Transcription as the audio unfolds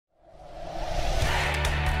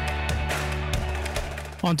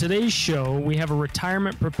On today's show, we have a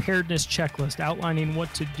retirement preparedness checklist outlining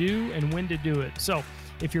what to do and when to do it. So,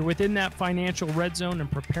 if you're within that financial red zone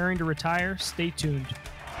and preparing to retire, stay tuned.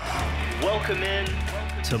 Welcome in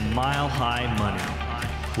to Mile High Money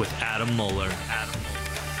with Adam Moeller.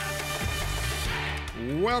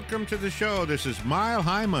 Welcome to the show. This is Mile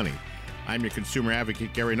High Money. I'm your consumer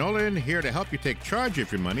advocate, Gary Nolan. Here to help you take charge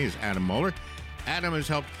of your money is Adam Moeller. Adam has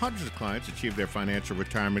helped hundreds of clients achieve their financial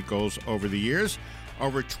retirement goals over the years.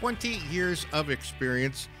 Over 20 years of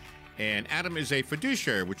experience. And Adam is a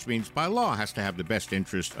fiduciary, which means by law has to have the best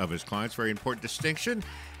interest of his clients. Very important distinction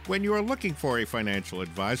when you are looking for a financial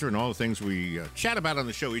advisor. And all the things we chat about on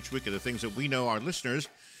the show each week are the things that we know our listeners,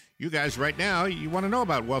 you guys right now, you want to know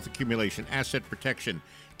about: wealth accumulation, asset protection,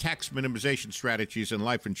 tax minimization strategies, and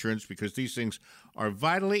life insurance, because these things are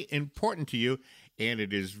vitally important to you. And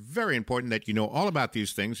it is very important that you know all about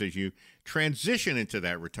these things as you transition into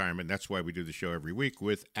that retirement. That's why we do the show every week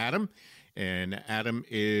with Adam. And Adam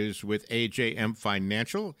is with AJM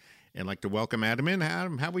Financial. And I'd like to welcome Adam in.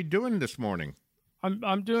 Adam, how are we doing this morning?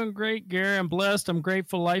 I'm doing great, Gary. I'm blessed. I'm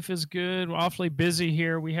grateful. Life is good. We're awfully busy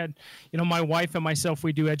here. We had, my wife and myself,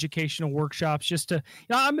 we do educational workshops just to,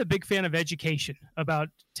 I'm a big fan of education, about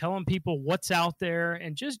telling people what's out there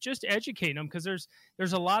and just educating them, because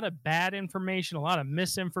there's a lot of bad information, a lot of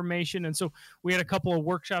misinformation. And so we had a couple of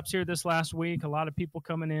workshops here this last week, a lot of people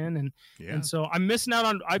coming in, and so I'm missing out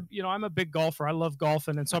on, I'm a big golfer. I love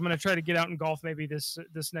golfing. And so I'm going to try to get out and golf maybe this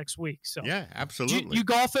next week. So yeah, absolutely. You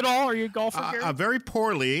golf at all? Are you a golfer, Gary? Very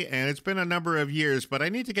poorly, and it's been a number of years, but I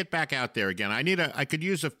need to get back out there again. I could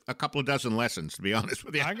use a couple of dozen lessons, to be honest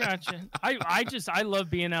with you. I got you. I love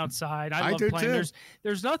being outside. I love do playing. Too.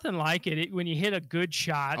 There's nothing like it when you hit a good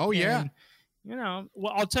shot. Oh, yeah. And,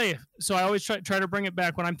 well, I'll tell you. So I always try to bring it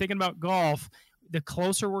back when I'm thinking about golf. The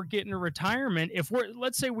closer we're getting to retirement,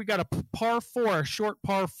 let's say we got a short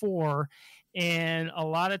par four, and a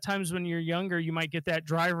lot of times when you're younger, you might get that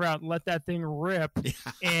driver out and let that thing rip.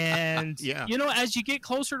 And, as you get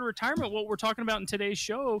closer to retirement, what we're talking about in today's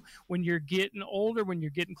show, when you're getting older, when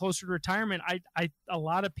you're getting closer to retirement, a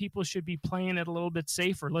lot of people should be playing it a little bit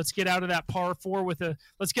safer. Let's get out of that par four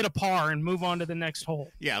let's get a par and move on to the next hole.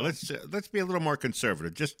 Yeah, let's be a little more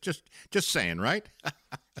conservative. Just saying, right?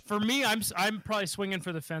 For me, I'm probably swinging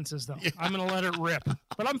for the fences, though. Yeah. I'm going to let it rip.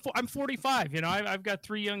 But I'm 45. I've got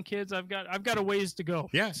 3 young kids. I've got a ways to go.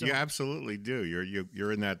 Yeah, so. You absolutely do.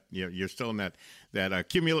 You're in that. You're still in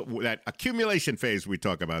that accumulation phase we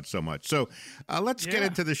talk about so much. So let's get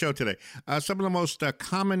into the show today. Some of the most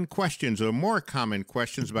common questions, or more common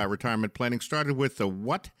questions about retirement planning, started with the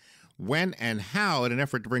what, when, and how, in an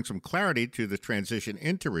effort to bring some clarity to the transition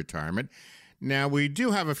into retirement. Now, we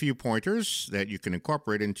do have a few pointers that you can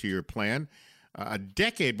incorporate into your plan a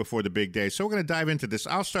decade before the big day. So we're going to dive into this.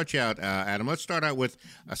 I'll start you out, Adam. Let's start out with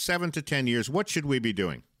 7 to 10 years. What should we be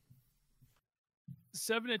doing?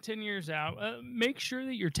 7 to 10 years out, make sure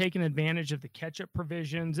that you're taking advantage of the catch-up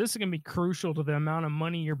provisions. This is going to be crucial to the amount of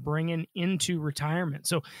money you're bringing into retirement.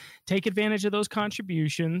 So take advantage of those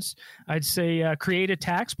contributions. I'd say create a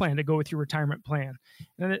tax plan to go with your retirement plan.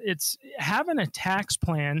 And it's having a tax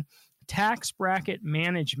plan. Tax bracket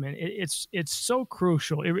management, it's so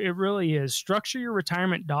crucial. It really is. Structure your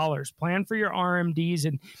retirement dollars, plan for your RMDs,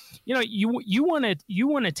 and you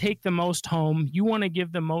want to take the most home. You want to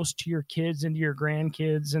give the most to your kids and to your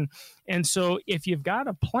grandkids, and so if you've got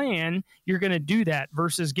a plan, you're going to do that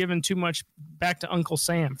versus giving too much back to Uncle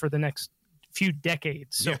Sam for the next few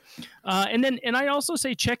decades. So, and I also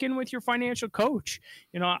say check in with your financial coach.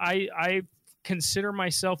 I consider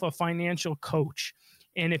myself a financial coach.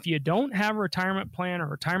 And if you don't have a retirement plan or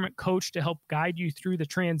retirement coach to help guide you through the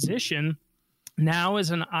transition, now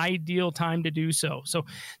is an ideal time to do so. So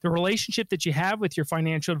the relationship that you have with your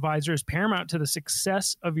financial advisor is paramount to the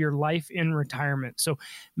success of your life in retirement. So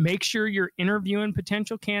make sure you're interviewing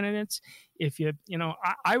potential candidates. If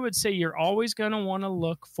I would say you're always going to want to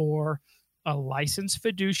look for a licensed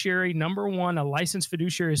fiduciary. Number one, a licensed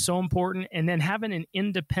fiduciary is so important. And then having an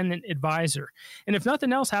independent advisor. And if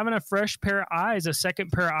nothing else, having a fresh pair of eyes, a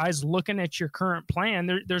second pair of eyes looking at your current plan.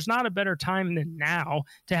 There's not a better time than now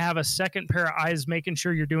to have a second pair of eyes making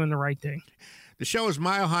sure you're doing the right thing. The show is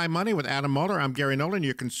Mile High Money with Adam Moeller. I'm Gary Nolan,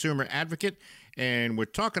 your consumer advocate. And we're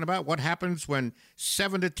talking about what happens when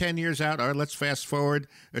 7 to 10 years out, or let's fast forward,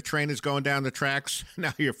 a train is going down the tracks.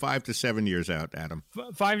 Now you're 5 to 7 years out, Adam.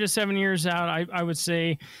 5 to 7 years out, I would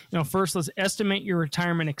say, first let's estimate your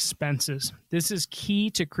retirement expenses. This is key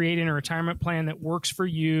to creating a retirement plan that works for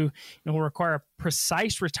you. It will require a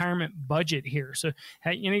precise retirement budget here. So,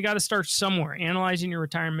 you got to start somewhere. Analyzing your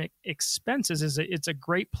retirement expenses it's a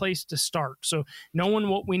great place to start. So knowing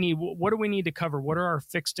what we need, what do we need to cover? What are our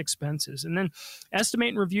fixed expenses? And then estimate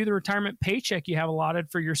and review the retirement paycheck you have allotted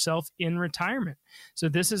for yourself in retirement. So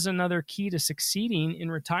this is another key to succeeding in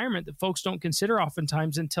retirement that folks don't consider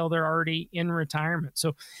oftentimes until they're already in retirement.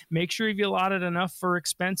 So make sure you've allotted enough for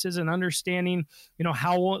expenses and understanding,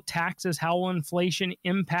 how will taxes, how will inflation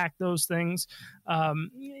impact those things.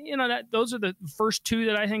 Those are the first two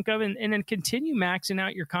that I think of, and then continue maxing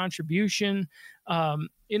out your contribution.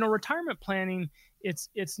 Retirement planning,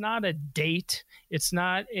 it's not a date. It's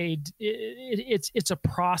not it's a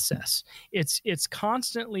process. It's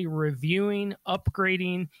constantly reviewing,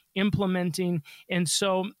 upgrading, implementing. And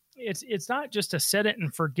so it's not just to set it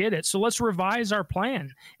and forget it. So let's revise our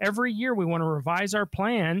plan. Every year we want to revise our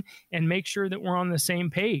plan and make sure that we're on the same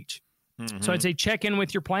page. Mm-hmm. So I'd say check in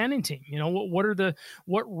with your planning team.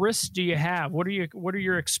 What risks do you have? What are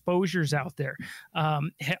your exposures out there?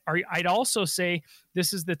 I'd also say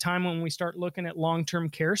this is the time when we start looking at long-term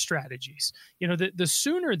care strategies. The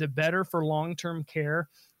sooner the better for long-term care,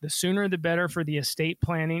 the sooner the better for the estate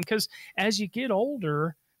planning, because as you get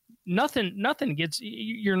older,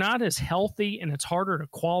 you're not as healthy and it's harder to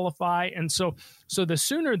qualify. And so the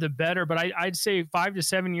sooner the better, but I'd say 5 to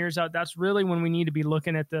 7 years out, that's really when we need to be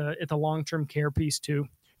looking at the long-term care piece too.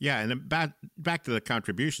 Yeah. And then back to the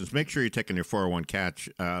contributions, make sure you're taking your 401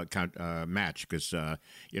 match because,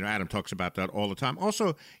 Adam talks about that all the time.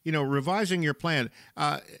 Also, revising your plan,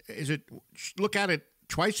 look at it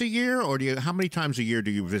twice a year, or how many times a year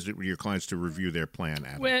do you visit with your clients to review their plan,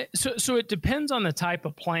 Adam? Well, so it depends on the type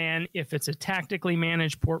of plan. If it's a tactically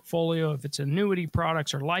managed portfolio, if it's annuity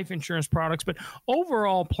products or life insurance products, but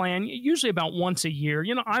overall plan, usually about once a year.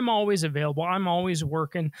 I'm always available. I'm always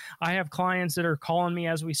working. I have clients that are calling me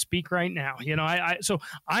as we speak right now. So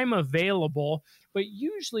I'm available. But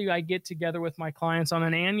usually I get together with my clients on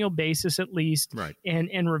an annual basis at least, right,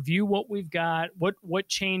 and review what we've got, what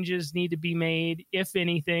changes need to be made, if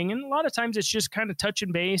anything. And a lot of times it's just kind of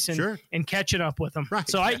touching base and catching up with them. Right.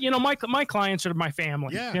 So my clients are my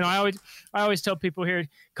family. Yeah. I always tell people here,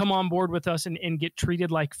 come on board with us and get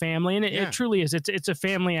treated like family. And it truly is. It's a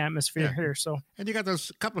family atmosphere here. So. And you got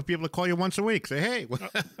those couple of people that call you once a week. Say, hey,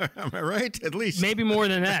 am I right? At least. Maybe more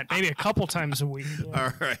than that. Maybe a couple times a week. Yeah.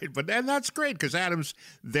 All right. And that's great because Adam's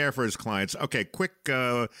there for his clients. Okay, quick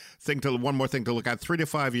one more thing to look at. 3 to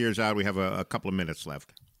 5 years out, we have a couple of minutes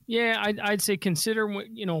left. Yeah, I'd say consider,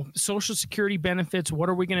 Social Security benefits. What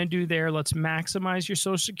are we going to do there? Let's maximize your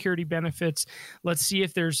Social Security benefits. Let's see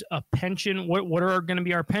if there's a pension. What are going to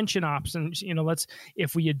be our pension options?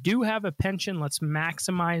 If we do have a pension, let's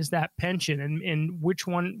maximize that pension and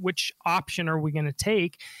which option are we going to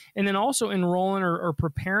take? And then also enrolling or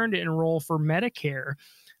preparing to enroll for Medicare.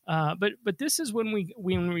 But this is when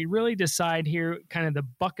we really decide here, kind of the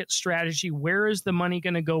bucket strategy. Where is the money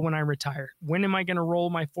going to go when I retire? When am I going to roll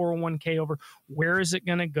my 401k over? Where is it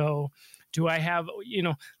going to go? Do I have,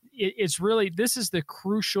 it's really, this is the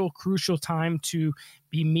crucial time to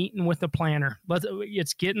be meeting with the planner.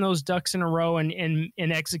 It's getting those ducks in a row and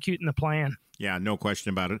executing the plan. Yeah, no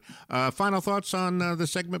question about it. Final thoughts on the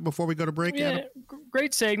segment before we go to break? Yeah,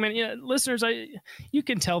 great segment. Yeah, listeners, you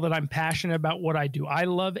can tell that I'm passionate about what I do. I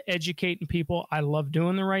love educating people. I love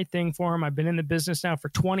doing the right thing for them. I've been in the business now for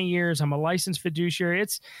 20 years. I'm a licensed fiduciary.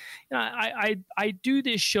 I do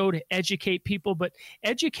this show to educate people, but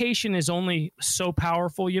education is only so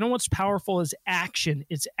powerful. What's powerful is action.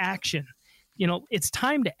 It's action. It's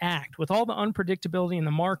time to act. With all the unpredictability in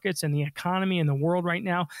the markets and the economy and the world right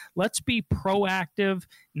now, let's be proactive,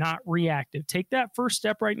 not reactive. Take that first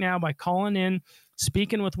step right now by calling in,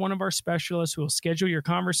 speaking with one of our specialists who will schedule your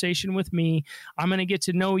conversation with me. I'm going to get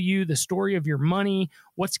to know you, the story of your money,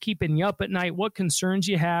 what's keeping you up at night, what concerns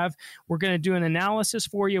you have. We're going to do an analysis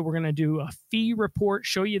for you. We're going to do a fee report,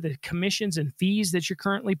 show you the commissions and fees that you're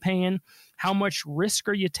currently paying. How much risk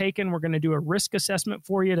are you taking? We're going to do a risk assessment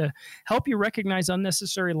for you to help you recognize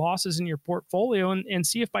unnecessary losses in your portfolio and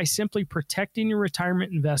see if by simply protecting your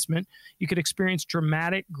retirement investment, you could experience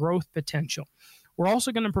dramatic growth potential. We're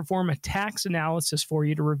also going to perform a tax analysis for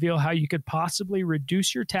you to reveal how you could possibly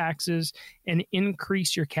reduce your taxes and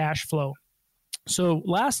increase your cash flow. So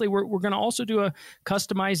lastly, we're going to also do a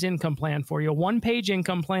customized income plan for you, a one-page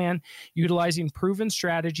income plan utilizing proven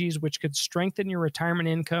strategies which could strengthen your retirement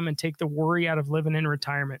income and take the worry out of living in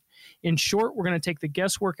retirement. In short, we're going to take the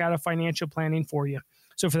guesswork out of financial planning for you.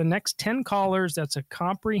 So for the next 10 callers, that's a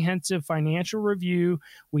comprehensive financial review.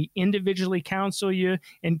 We individually counsel you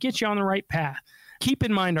and get you on the right path. Keep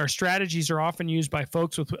in mind, our strategies are often used by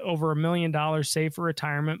folks with over $1 million saved for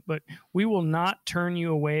retirement, but we will not turn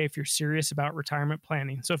you away if you're serious about retirement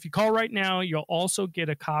planning. So if you call right now, you'll also get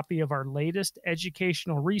a copy of our latest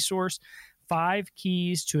educational resource, 5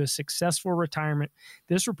 Keys to a Successful Retirement.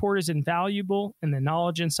 This report is invaluable, and the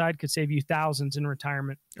knowledge inside could save you thousands in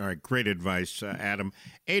retirement. All right, great advice, Adam.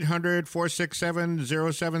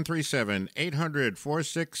 800-467-0737,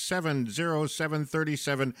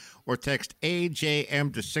 800-467-0737, or text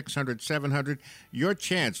AJM to 600-700. Your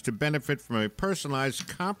chance to benefit from a personalized,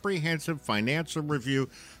 comprehensive financial review.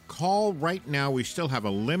 Call right now. We still have a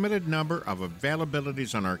limited number of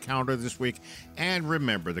availabilities on our calendar this week. And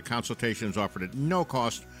remember, the consultation is offered at no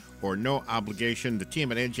cost or no obligation. The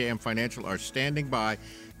team at NJM Financial are standing by.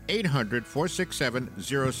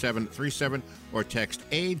 800-467-0737 or text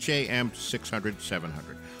AJM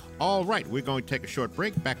 600-700. All right, we're going to take a short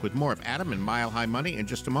break. Back with more of Adam and Mile High Money in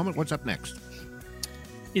just a moment. What's up next?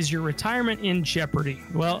 Is your retirement in jeopardy?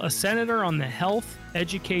 Well, a senator on the Health,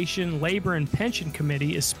 Education, Labor, and Pension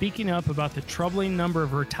Committee is speaking up about the troubling number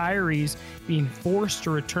of retirees being forced to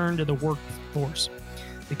return to the workforce.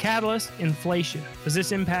 The catalyst, inflation. Does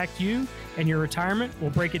this impact you and your retirement?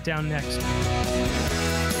 We'll break it down next.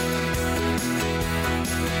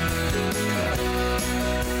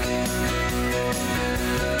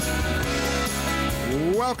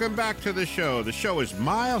 Welcome back to the show. The show is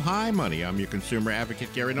Mile High Money. I'm your consumer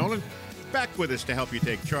advocate, Gary Nolan. Back with us to help you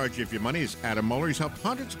take charge of your money is Adam Moeller. He's helped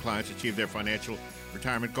hundreds of clients achieve their financial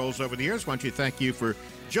retirement goals over the years. Why don't you thank you for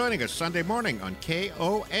joining us Sunday morning on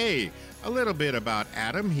KOA. A little bit about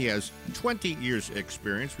Adam. He has 20 years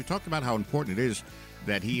experience. We talked about how important it is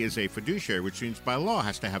that he is a fiduciary, which means by law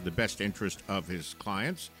has to have the best interest of his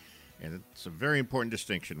clients. And it's a very important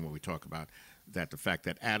distinction when we talk about that, the fact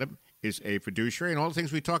that Adam is a fiduciary. And all the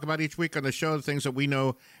things we talk about each week on the show, the things that we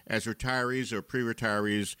know as retirees or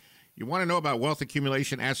pre-retirees. You want to know about wealth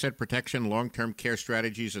accumulation, asset protection, long-term care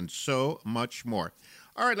strategies, and so much more.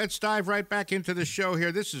 All right, let's dive right back into the show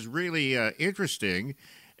here. This is really interesting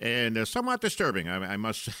and somewhat disturbing, I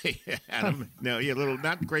must say, Adam. No, yeah, little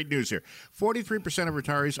not great news here. 43% of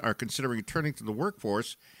retirees are considering returning to the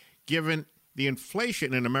workforce, given the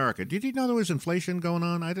inflation in America. Did you know there was inflation going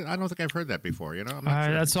on? I don't think I've heard that before. You know, I'm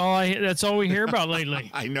not sure. That's all we hear about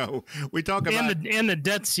lately. I know. We talk about and the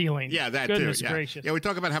debt ceiling. Yeah, that Goodness too. Yeah. gracious. Yeah, we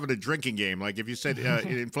talk about having a drinking game. Like if you said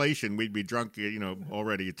inflation, we'd be drunk.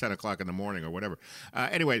 Already at 10 o'clock in the morning or whatever.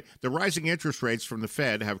 Anyway, the rising interest rates from the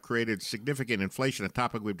Fed have created significant inflation. A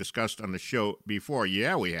topic we've discussed on the show before.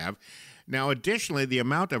 Yeah, we have. Now, additionally, the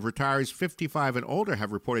amount of retirees 55 and older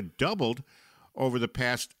have reported doubled over the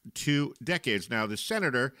past 2 decades. Now, the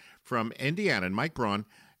senator from Indiana, Mike Braun,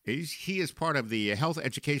 he is part of the Health,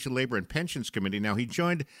 Education, Labor, and Pensions Committee. Now, he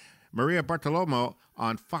joined Maria Bartiromo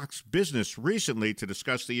on Fox Business recently to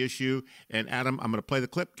discuss the issue. And, Adam, I'm going to play the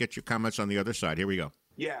clip, get your comments on the other side. Here we go.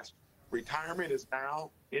 Yes, retirement is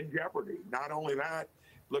now in jeopardy. Not only that,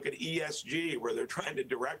 look at ESG, where they're trying to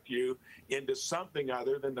direct you into something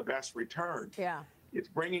other than the best return. Yeah. It's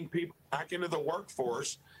bringing people back into the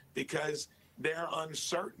workforce because they're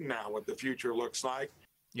uncertain now what the future looks like.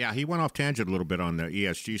 Yeah, he went off tangent a little bit on the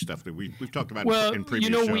ESG stuff that we've talked about in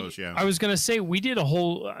previous shows. Yeah, I was going to say we did a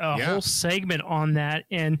whole segment on that,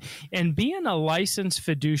 and being a licensed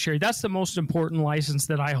fiduciary, that's the most important license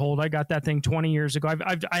that I hold. I got that thing 20 years ago.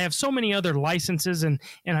 I have so many other licenses, and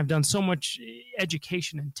I've done so much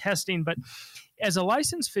education and testing, but as a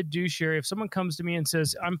licensed fiduciary, if someone comes to me and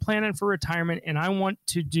says, I'm planning for retirement and I want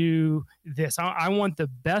to do this, I want the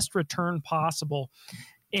best return possible,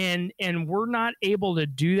 and we're not able to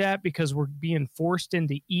do that because we're being forced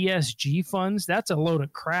into ESG funds, that's a load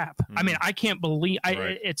of crap. I mean, I can't believe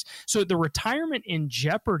it's so the retirement in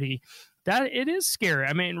jeopardy. That it is scary.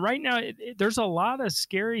 I mean, right now, there's a lot of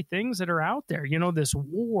scary things that are out there. This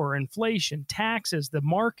war, inflation, taxes, the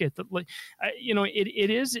market.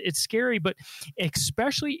 It's scary, but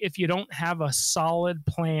especially if you don't have a solid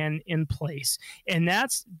plan in place. And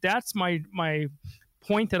that's my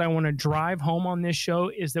point that I want to drive home on this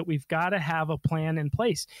show is that we've got to have a plan in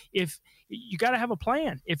place. If you got to have a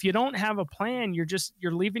plan. If you don't have a plan, you're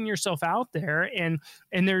leaving yourself out there, and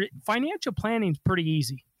financial planning is pretty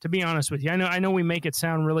easy. To be honest with you, I know we make it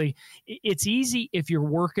sound really, it's easy if you're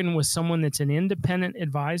working with someone that's an independent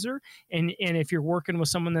advisor, and if you're working with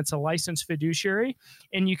someone that's a licensed fiduciary,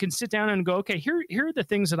 and you can sit down and go, okay, here are the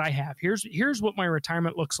things that I have. Here's what my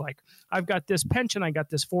retirement looks like. I've got this pension, I got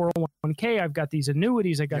this 401k, I've got these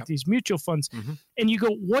annuities, I got these mutual funds, and you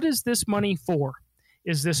go, what is this money for?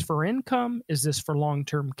 Is this for income? Is this for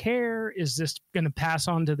long-term care? Is this going to pass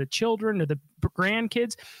on to the children or the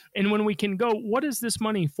grandkids? And when we can go, what is this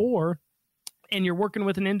money for? and you're working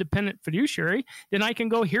with an independent fiduciary, then I can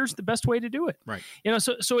go, here's the best way to do it. Right.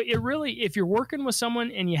 So it really, if you're working with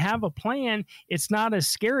someone and you have a plan, it's not as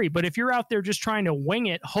scary. But if you're out there just trying to wing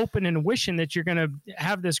it, hoping and wishing that you're going to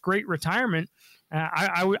have this great retirement,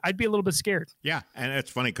 I'd be a little bit scared. Yeah, and it's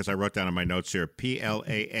funny because I wrote down in my notes here,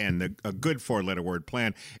 PLAN, a good 4-letter word,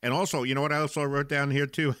 plan. And also, you know what I also wrote down here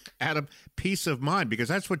too, Adam? Peace of mind, because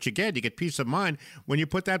that's what you get. You get peace of mind when you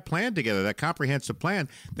put that plan together, that comprehensive plan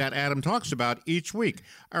that Adam talks about each week.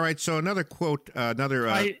 All right, so another quote,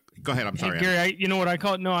 go ahead, I'm sorry. Hey, Gary, you know what I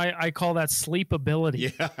call it? No, I call that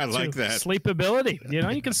sleepability. Yeah, I like that. Sleepability.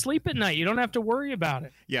 You can sleep at night. You don't have to worry about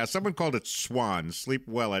it. Yeah, someone called it SWAN, sleep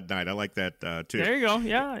well at night. I like that too. There you go.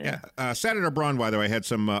 Yeah. Senator Braun, by the way, had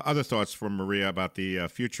some other thoughts from Maria about the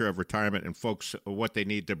future of retirement and folks, what they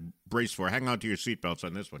need to brace for. Hang on to your seatbelts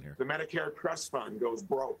on this one here. The Medicare Trust Fund goes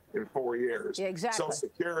broke in 4 years. Yeah, exactly. Social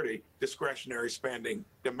Security, discretionary spending,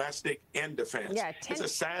 domestic and defense. Yeah, it's a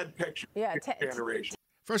sad picture. Yeah, generation.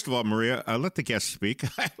 First of all, Maria, let the guest speak.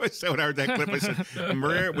 When I heard that clip, I said,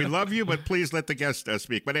 Maria, we love you, but please let the guest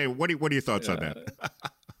speak. But hey, what are your thoughts on that?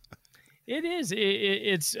 It is.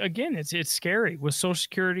 It's scary with Social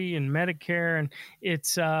Security and Medicare, and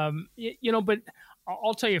it's But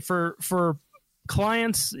I'll tell you, for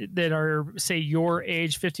clients that are, say, your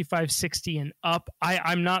age, 55, 60 and up,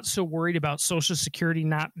 I'm not so worried about Social Security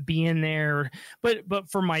not being there. But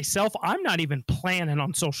for myself, I'm not even planning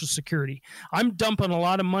on Social Security. I'm dumping a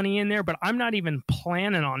lot of money in there, but I'm not even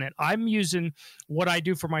planning on it. I'm using what I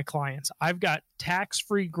do for my clients. I've got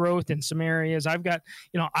tax-free growth in some areas. I've got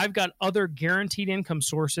other guaranteed income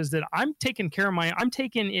sources that I'm taking care of. I'm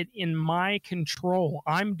taking it in my control.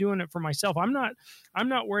 I'm doing it for myself. I'm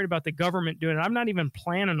not worried about the government doing it. I'm not even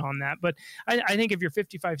planning on that. But I think if you're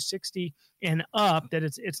 55, 60 and up, that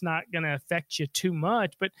it's not going to affect you too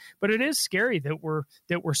much. But it is scary that we're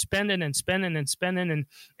spending and spending and spending,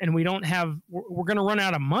 and we're going to run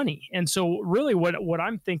out of money. And so really what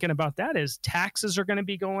I'm thinking about that is taxes are going to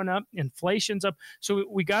be going up, inflation's up. So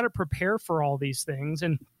we got to prepare for all these things.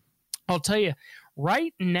 And I'll tell you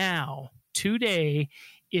right now, today,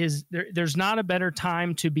 there's not a better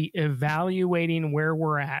time to be evaluating where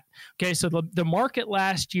we're at. Okay, so the market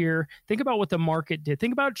last year, think about what the market did.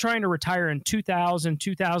 Think about trying to retire in 2000,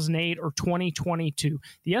 2008, or 2022.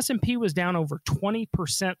 The S&P was down over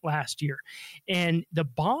 20% last year, and the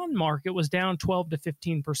bond market was down 12 to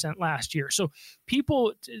 15% last year. So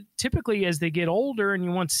people typically, as they get older and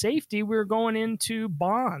you want safety, we're going into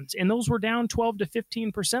bonds, and those were down 12 to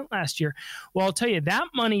 15% last year. Well, I'll tell you, that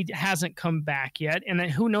money hasn't come back yet, and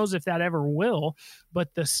who knows if that ever will.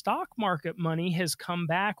 But the stock market money has come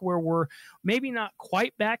back where we're maybe not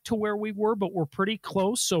quite back to where we were, but we're pretty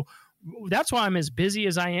close. So that's why I'm as busy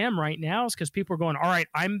as I am right now, is because people are going, all right,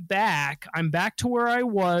 I'm back to where I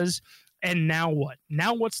was. And now what?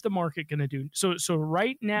 Now what's the market going to do? So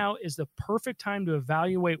right now is the perfect time to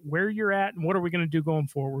evaluate where you're at and what are we going to do going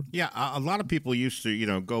forward. Yeah, a lot of people used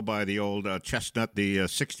to, go by the old chestnut, the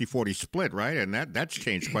 60-40 split, right? And that's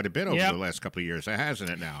changed quite a bit over the last couple of years,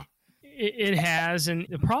 hasn't it now? It has. And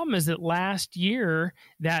the problem is that last year,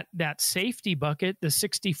 that safety bucket, the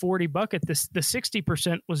 60-40 bucket, the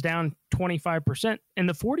 60% was down 25% and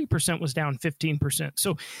the 40% was down 15%.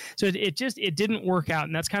 So it didn't work out.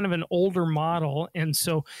 And that's kind of an older model. And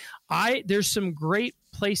so there's some great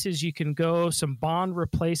places you can go, some bond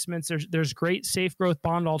replacements. There's great safe growth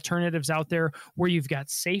bond alternatives out there where you've got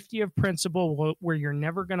safety of principal, where you're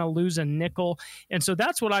never going to lose a nickel. And so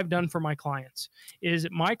that's what I've done for my clients, is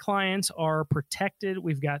my clients are protected.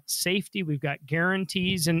 We've got safety, we've got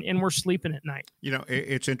guarantees, and we're sleeping at night.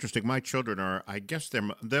 It's interesting. My children are, I guess they're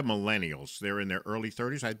millennials. They're in their early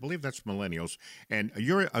 30s. I believe that's millennials. And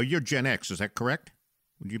you're Gen X, is that correct?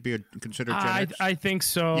 Would you be considered Gen X? I think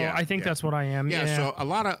so. Yeah, I think that's what I am. Yeah. So a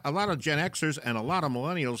lot of Gen Xers and a lot of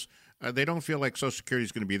millennials, they don't feel like Social Security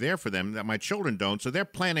is going to be there for them. That my children don't. So they're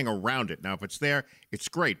planning around it. Now, if it's there, it's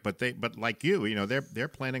great. But like you, they're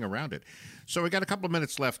planning around it. So we got a couple of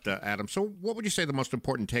minutes left, Adam. So what would you say the most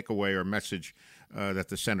important takeaway or message that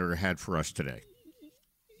the senator had for us today?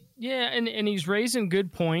 Yeah, and he's raising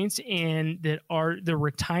good points, and that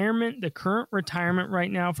the current retirement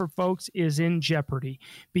right now for folks is in jeopardy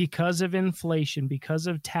because of inflation, because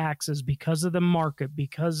of taxes, because of the market,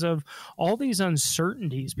 because of all these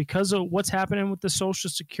uncertainties, because of what's happening with the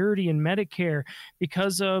Social Security and Medicare,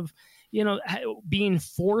 because of being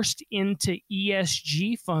forced into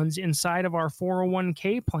ESG funds inside of our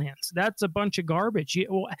 401k plans. That's a bunch of garbage.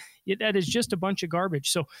 That is just a bunch of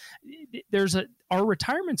garbage. So our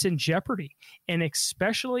retirement's in jeopardy, and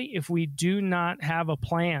especially if we do not have a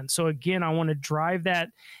plan. So again, I want to drive that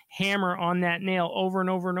hammer on that nail over and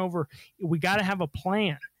over and over. We got to have a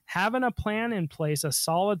plan. Having a plan in place, a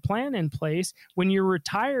solid plan in place when you're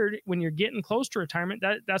retired, when you're getting close to retirement,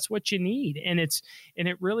 that's what you need. And it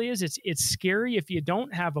really is. It's scary if you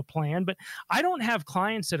don't have a plan. But I don't have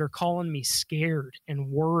clients that are calling me scared and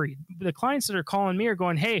worried. The clients that are calling me are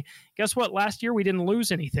going, "Hey, guess what? Last year we didn't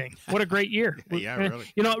lose anything. What a great year." Yeah,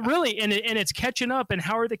 really. Really, and it's catching up. And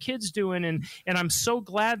how are the kids doing? And I'm so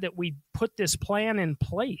glad that we put this plan in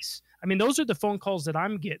place. I mean, those are the phone calls that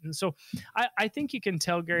I'm getting. So I think you can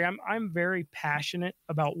tell, Gary, I'm very passionate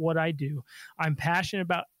about what I do. I'm passionate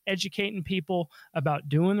about educating people, about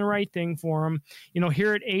doing the right thing for them.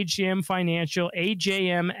 Here at AJM Financial,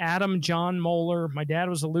 AJM, Adam John Moeller. My dad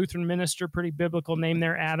was a Lutheran minister, pretty biblical name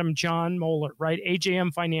there, Adam John Moeller, right?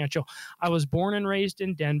 AJM Financial. I was born and raised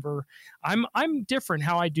in Denver. I'm different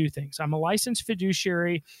how I do things. I'm a licensed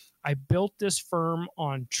fiduciary. I built this firm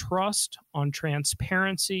on trust, on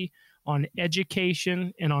transparency, on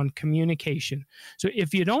education, and on communication. So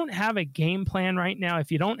if you don't have a game plan right now,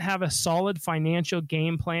 if you don't have a solid financial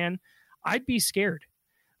game plan, I'd be scared.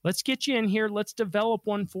 Let's get you in here. Let's develop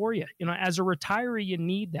one for you. As a retiree, you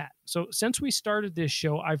need that. So since we started this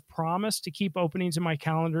show, I've promised to keep openings in my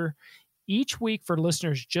calendar each week for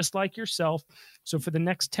listeners just like yourself. So for the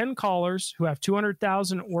next 10 callers who have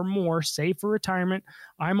 200,000 or more saved for retirement,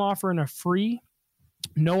 I'm offering a free,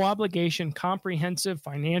 no obligation, comprehensive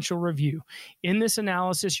financial review. In this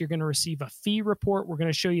analysis, you're going to receive a fee report. We're going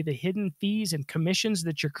to show you the hidden fees and commissions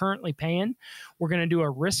that you're currently paying. We're going to do a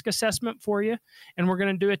risk assessment for you, and we're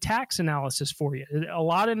going to do a tax analysis for you. A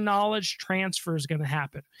lot of knowledge transfer is going to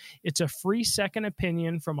happen. It's a free second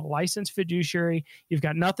opinion from a licensed fiduciary. You've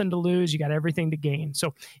got nothing to lose. You got everything to gain.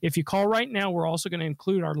 So if you call right now, we're also going to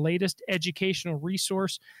include our latest educational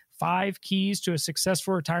resource, 5 Keys to a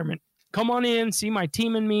Successful Retirement. Come on in, see my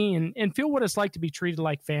team and me, and feel what it's like to be treated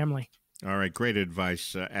like family. All right, great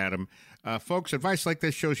advice, Adam. Folks, advice like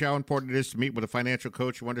this shows you how important it is to meet with a financial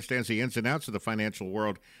coach who understands the ins and outs of the financial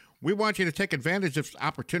world. We want you to take advantage of this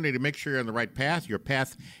opportunity to make sure you're on the right path. Your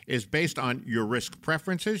path is based on your risk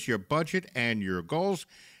preferences, your budget, and your goals.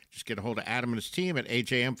 Just get a hold of Adam and his team at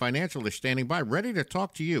AJM Financial. They're standing by, ready to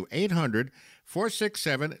talk to you.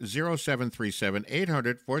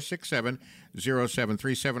 800-467-0737,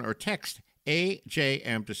 800-467-0737, or text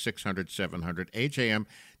AJM to 600-700, AJM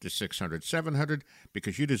to 600-700,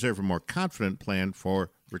 because you deserve a more confident plan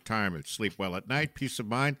for retirement. Sleep well at night, peace of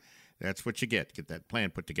mind. That's what you get. Get that plan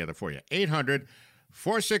put together for you.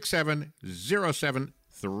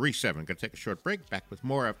 800-467-0737. Going to take a short break. Back with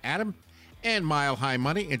more of Adam and Mile High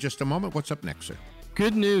Money in just a moment. What's up next, sir?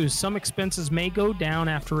 Good news, some expenses may go down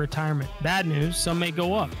after retirement. Bad news, some may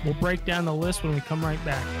go up. We'll break down the list when we come right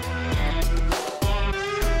back.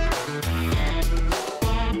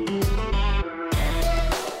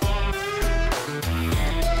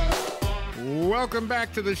 Welcome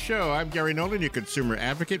back to the show. I'm Gary Nolan, your consumer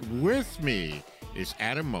advocate. With me is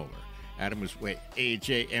Adam Moeller. Adam is with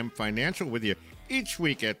AJM Financial with you each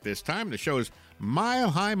week at this time. The show is Mile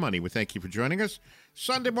High Money. We thank you for joining us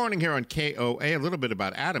Sunday morning here on KOA. A little bit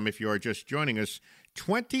about Adam, if you are just joining us.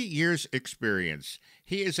 20 years experience.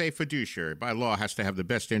 He is a fiduciary. By law, has to have the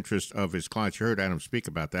best interest of his clients. You heard Adam speak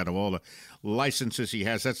about that. Of all the licenses he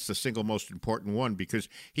has, that's the single most important one, because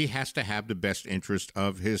he has to have the best interest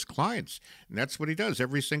of his clients. And that's what he does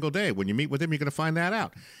every single day. When you meet with him, you're going to find that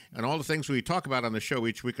out. And all the things we talk about on the show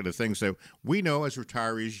each week are the things that we know as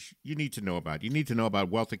retirees you need to know about. You need to know about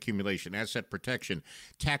wealth accumulation, asset protection,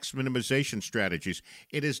 tax minimization strategies.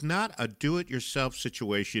 It is not a do-it-yourself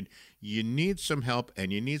situation. You need some help,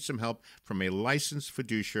 and you need some help from a licensed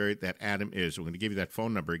fiduciary that Adam is. We're going to give you that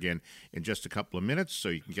phone number again in just a couple of minutes so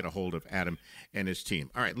you can get a hold of Adam and his team.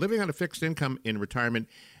 All right, living on a fixed income in retirement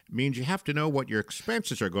means you have to know what your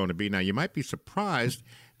expenses are going to be. Now, you might be surprised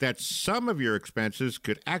that some of your expenses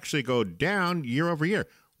could actually go down year over year.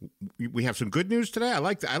 We have some good news today. I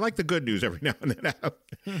like the good news every now and then,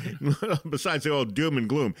 besides the old doom and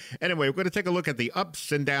gloom. Anyway, we're going to take a look at the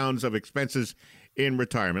ups and downs of expenses in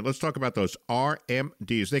retirement. Let's talk about those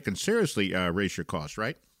RMDs. They can seriously raise your costs,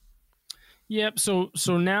 right? Yep. So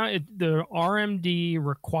now the RMD,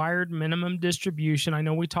 required minimum distribution, I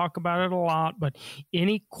know we talk about it a lot, but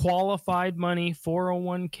any qualified money,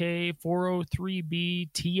 401k, 403b,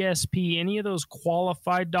 TSP, any of those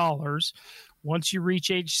qualified dollars, once you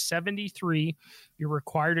reach age 73, you're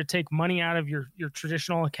required to take money out of your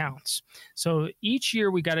traditional accounts. So each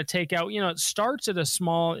year we got to take out, it starts at a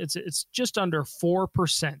small, it's just under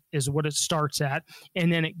 4% is what it starts at.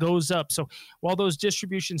 And then it goes up. So while those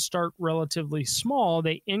distributions start relatively small,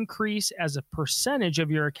 they increase as a percentage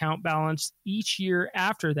of your account balance each year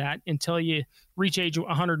after that until you reach age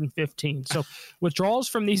 115. So withdrawals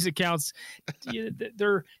from these accounts,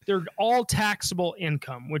 they're all taxable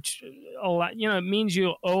income, which it means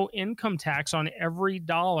you owe income tax on every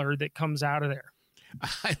dollar that comes out of there.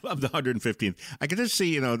 I love the 115. I can just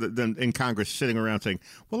see, them in Congress sitting around saying,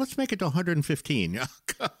 well, let's make it to 115.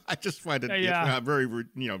 I just find it very,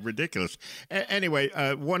 ridiculous. Anyway,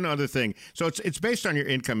 one other thing. So it's based on your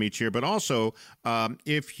income each year, but also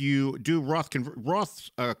if you do Roth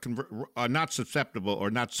are not susceptible or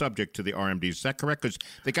not subject to the RMDs. Is that correct? Because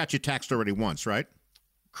they got you taxed already once, right?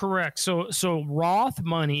 Correct. So Roth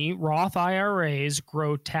money, Roth IRAs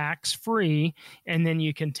grow tax-free, and then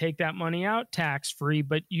you can take that money out tax-free,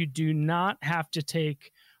 but you do not have to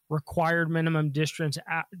take required minimum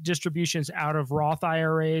distributions out of Roth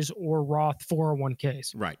IRAs or Roth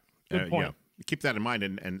 401ks. Right. Good point. Yeah. Keep that in mind,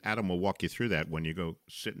 and Adam will walk you through that when you go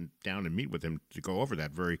sitting down and meet with him to go over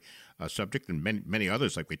that very subject and many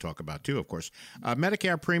others like we talk about too, of course.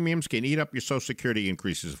 Medicare premiums can eat up your Social Security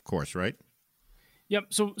increases, of course, right? Yep.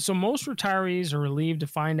 So most retirees are relieved to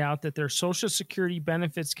find out that their Social Security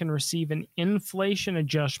benefits can receive an inflation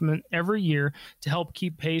adjustment every year to help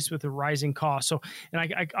keep pace with the rising costs. So, and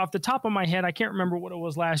I off the top of my head, I can't remember what it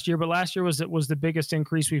was last year, but last year was the biggest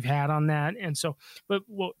increase we've had on that. And so, but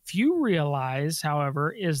what few realize,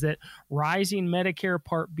 however, is that rising Medicare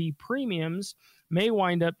Part B premiums may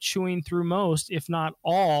wind up chewing through most, if not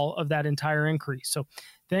all, of that entire increase. So,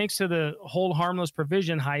 thanks to the hold harmless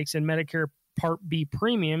provision hikes in Medicare Part B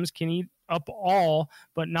premiums can eat up all,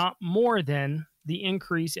 but not more than the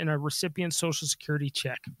increase in a recipient's Social Security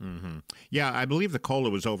check. Mm-hmm. Yeah, I believe the COLA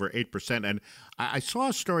was over 8%. And I saw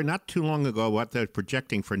a story not too long ago what they're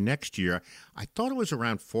projecting for next year. I thought it was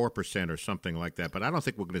around 4% or something like that, but I don't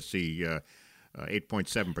think we're going to see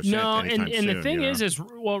 8.7%. No, anytime and soon, the thing is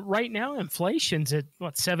right now inflation's at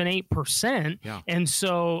 7-8%, and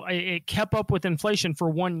so it kept up with inflation for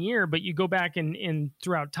 1 year. But you go back in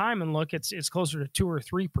throughout time and look, it's closer to 2 or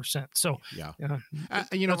 3%. So that's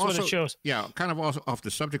also, what it shows. Yeah, kind of off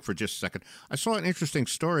the subject for just a second. I saw an interesting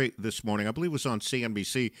story this morning. I believe it was on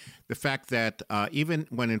CNBC. The fact that even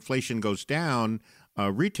when inflation goes down,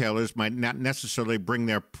 retailers might not necessarily bring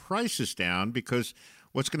their prices down because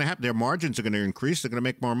what's going to happen? Their margins are going to increase. They're going to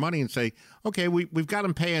make more money and say, okay, we've got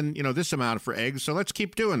them paying, this amount for eggs, so let's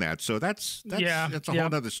keep doing that. So that's a whole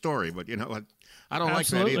other story. But I don't like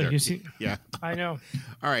that either. You see, yeah, I know.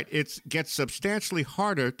 All right, it gets substantially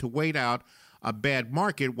harder to wait out a bad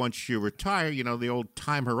market once you retire. The old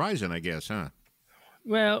time horizon, I guess, huh?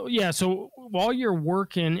 Well, yeah. So while you're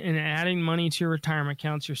working and adding money to your retirement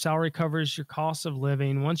accounts, your salary covers your cost of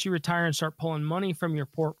living. Once you retire and start pulling money from your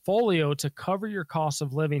portfolio to cover your cost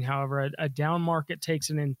of living, however, a down market takes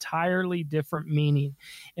an entirely different meaning.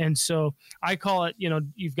 And so I call it,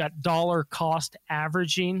 you've got dollar cost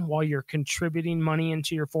averaging while you're contributing money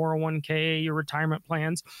into your 401k, your retirement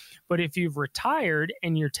plans. But if you've retired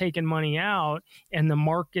and you're taking money out and the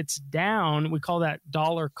market's down, we call that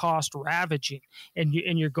dollar cost ravaging.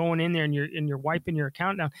 And you're going in there and you're wiping your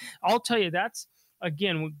account down. I'll tell you, that's,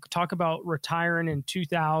 again, we talk about retiring in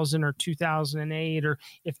 2000 or 2008, or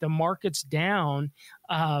if the market's down,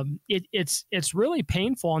 it's really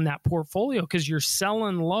painful on that portfolio because you're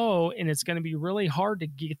selling low and it's going to be really hard to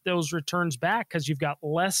get those returns back because you've got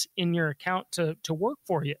less in your account to work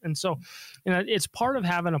for you. And so, it's part of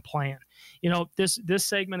having a plan. This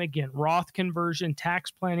segment, again, Roth conversion,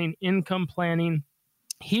 tax planning, income planning.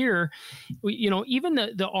 Here, even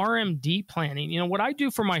the RMD planning, what I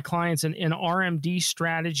do for my clients in an RMD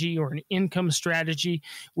strategy or an income strategy,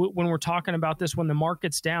 when we're talking about this, when the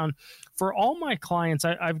market's down, for all my clients,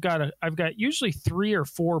 I've got usually 3 or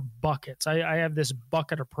 4 buckets. I have this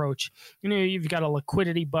bucket approach. You've got a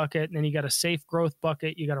liquidity bucket, and then you got a safe growth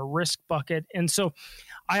bucket, you got a risk bucket. And so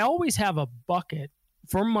I always have a bucket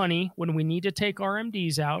for money when we need to take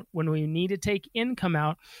RMDs out, when we need to take income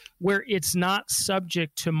out, where it's not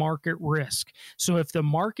subject to market risk. So if the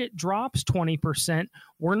market drops 20%,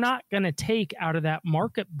 we're not going to take out of that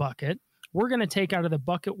market bucket we're going to take out of the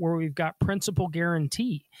bucket where we've got principal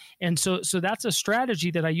guarantee. And so that's a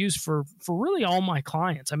strategy that I use for really all my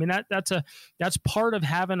clients. I mean, that's part of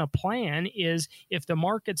having a plan. Is if the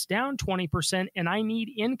market's down 20% and I need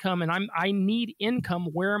income, and I need income,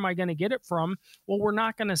 where am I going to get it from? Well, we're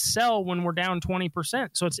not going to sell when we're down 20%.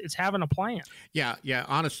 So it's having a plan. Yeah.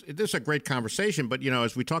 Honest, this is a great conversation, but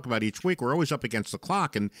as we talk about each week, we're always up against the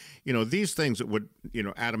clock, and these things that would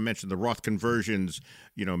Adam mentioned the Roth conversions,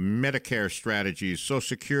 Medicare strategies, Social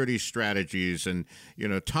Security strategies, and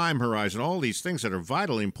time horizon, all these things that are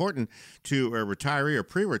vitally important to a retiree or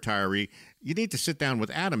pre-retiree. You need to sit down with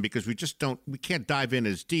Adam, because we can't dive in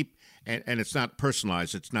as deep, and it's not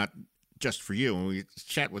personalized. It's not just for you. When we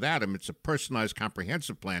chat with Adam, it's a personalized,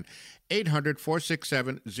 comprehensive plan.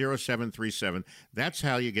 800-467-0737. That's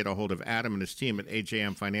how you get a hold of Adam and his team at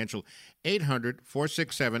AJM Financial.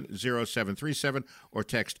 800-467-0737, or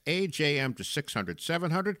text AJM to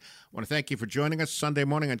 600-700. I want to thank you for joining us Sunday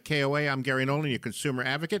morning on KOA. I'm Gary Nolan, your consumer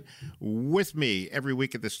advocate. With me every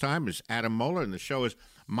week at this time is Adam Moeller, and the show is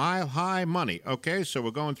Mile High Money. Okay, so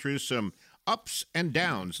we're going through some ups and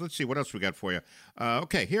downs. Let's see what else we got for you.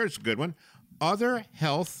 Okay, here's a good one. Other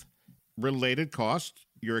health-related costs.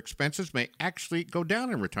 Your expenses may actually go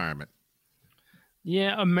down in retirement.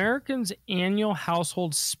 Yeah, Americans' annual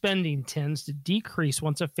household spending tends to decrease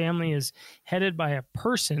once a family is headed by a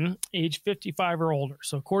person age 55 or older.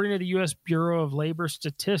 So according to the U.S. Bureau of Labor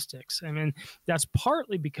Statistics, I mean, that's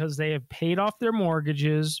partly because they have paid off their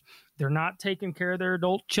mortgages. They're not taking care of their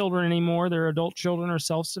adult children anymore. Their adult children are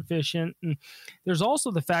self-sufficient. And there's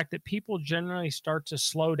also the fact that people generally start to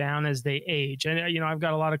slow down as they age. And, I've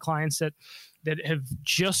got a lot of clients that have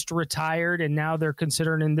just retired, and now they're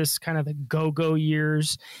considered in this kind of the go-go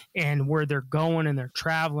years, and where they're going and they're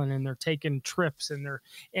traveling and they're taking trips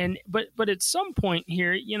but at some point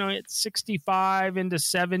here, at 65 into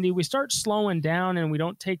 70, we start slowing down and we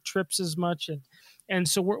don't take trips as much. And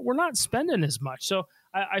so we're not spending as much. So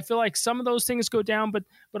I feel like some of those things go down, but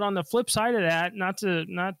on the flip side of that, not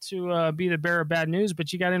to be the bearer of bad news,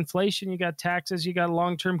 but you got inflation, you got taxes, you got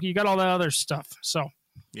long-term, you got all that other stuff. So.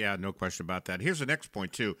 Yeah, no question about that. Here's the next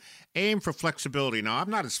point, too. Aim for flexibility. Now, I'm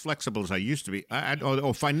not as flexible as I used to be.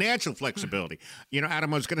 Financial flexibility.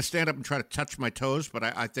 Adam, I was going to stand up and try to touch my toes, but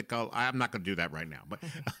I think I'm not going to do that right now. But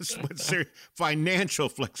financial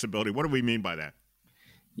flexibility, what do we mean by that?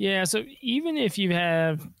 Yeah, so even if you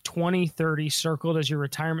have 2030 circled as your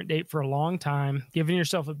retirement date for a long time, giving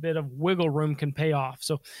yourself a bit of wiggle room can pay off.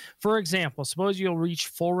 So, for example, suppose you'll reach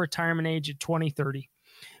full retirement age at 2030.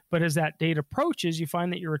 But as that date approaches, you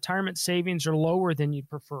find that your retirement savings are lower than you'd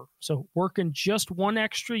prefer. So working just one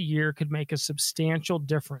extra year could make a substantial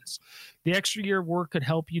difference. The extra year of work could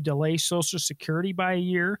help you delay Social Security by a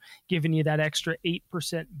year, giving you that extra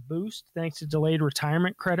 8% boost thanks to delayed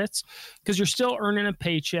retirement credits. Because you're still earning a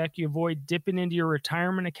paycheck, you avoid dipping into your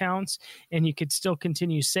retirement accounts, and you could still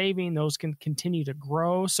continue saving. Those can continue to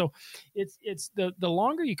grow. So it's the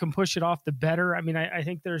longer you can push it off, the better. I mean, I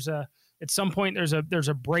think at some point there's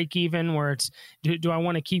a break even where it's do I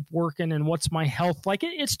want to keep working, and what's my health like?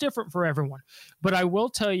 It's different for everyone. But I will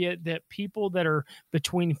tell you that people that are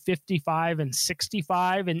between 55 and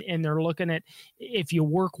 65 and they're looking at, if you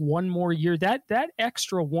work one more year, that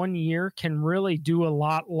extra 1 year can really do a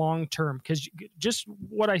lot long term, because just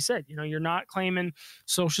what I said, you're not claiming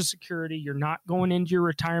Social Security, you're not going into your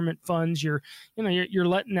retirement funds, you're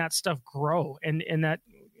letting that stuff grow, and that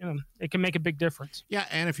it can make a big difference. Yeah,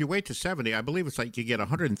 and if you wait to 70, I believe it's like you get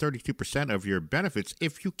 132% of your benefits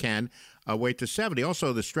if you can wait to 70.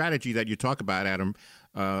 Also, the strategy that you talk about, Adam,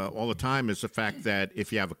 all the time is the fact that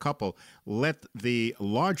if you have a couple, let the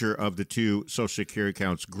larger of the two Social Security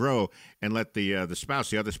accounts grow, and let the other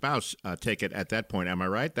spouse take it at that point. Am I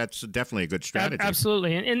right? That's definitely a good strategy.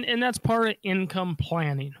 Absolutely, and that's part of income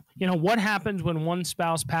planning. What happens when one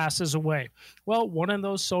spouse passes away? Well, one of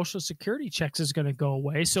those Social Security checks is going to go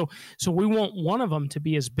away. So we want one of them to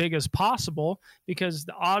be as big as possible, because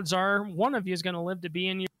the odds are one of you is going to live to be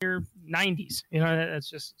in your 90s. That's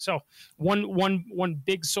just so one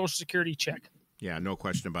big Social Security check. Yeah, no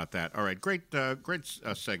question about that. All right, great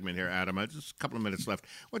segment here, Adam. Just a couple of minutes left.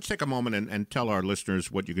 Let's take a moment and tell our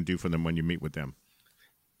listeners what you can do for them when you meet with them.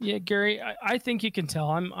 Yeah, Gary, I think you can tell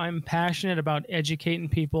I'm passionate about educating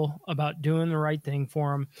people about doing the right thing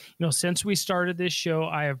for them. Since we started this show,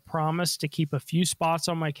 I have promised to keep a few spots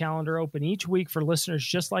on my calendar open each week for listeners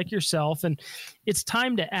just like yourself. And it's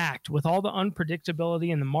time to act. With all the unpredictability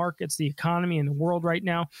in the markets, the economy, and the world right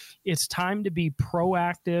now, it's time to be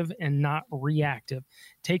proactive and not reactive.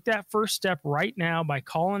 Take that first step right now by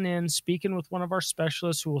calling in, speaking with one of our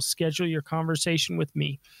specialists who will schedule your conversation with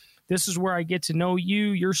me. This is where I get to know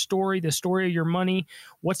you, your story, the story of your money,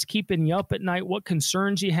 what's keeping you up at night, what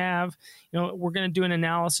concerns you have. We're going to do an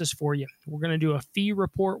analysis for you. We're going to do a fee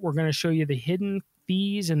report. We're going to show you the hidden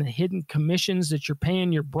fees and the hidden commissions that you're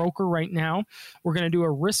paying your broker right now. We're going to do a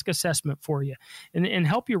risk assessment for you and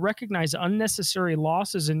help you recognize unnecessary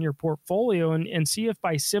losses in your portfolio and see if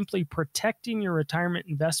by simply protecting your retirement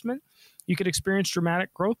investment, you could experience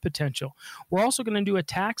dramatic growth potential. We're also going to do a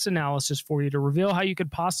tax analysis for you to reveal how you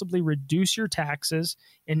could possibly reduce your taxes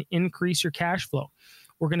and increase your cash flow.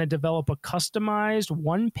 We're going to develop a customized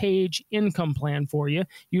one-page income plan for you,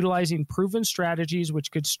 utilizing proven strategies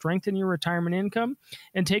which could strengthen your retirement income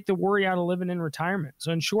and take the worry out of living in retirement.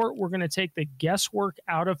 So in short, we're going to take the guesswork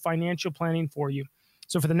out of financial planning for you.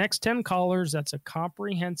 So for the next 10 callers, that's a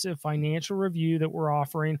comprehensive financial review that we're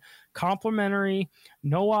offering, complimentary,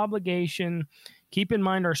 no obligation. Keep in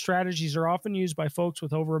mind our strategies are often used by folks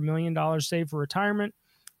with over $1 million saved for retirement,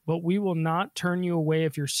 but we will not turn you away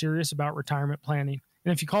if you're serious about retirement planning.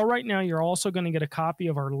 And if you call right now, you're also going to get a copy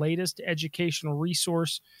of our latest educational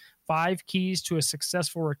resource, 5 Keys to a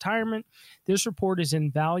Successful Retirement. This report is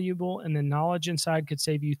invaluable, and the knowledge inside could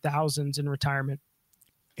save you thousands in retirement.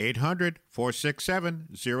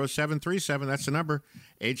 800-467-0737. That's the number.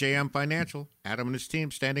 AJM Financial. Adam and his team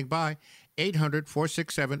standing by.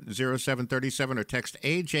 800-467-0737 or text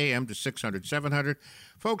AJM to 600-700.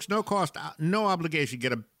 Folks, no cost, no obligation.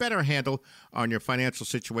 Get a better handle on your financial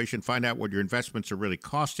situation. Find out what your investments are really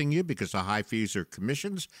costing you because of high fees or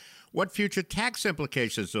commissions, what future tax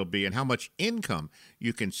implications there'll be, and how much income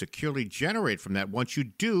you can securely generate from that once you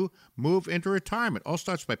do move into retirement. All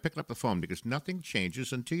starts by picking up the phone because nothing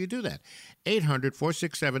changes until you do that.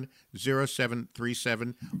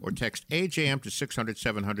 800-467-0737 or text AJM to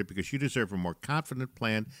 600-700 because you deserve a more confident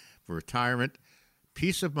plan for retirement.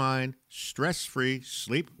 Peace of mind, stress-free,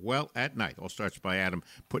 sleep well at night. All starts by Adam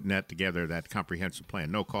putting that together, that comprehensive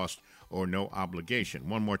plan. No cost or no obligation.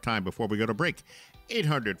 One more time before we go to break.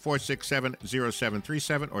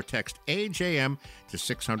 800-467-0737 or text AJM to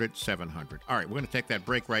 600-700. All right, we're going to take that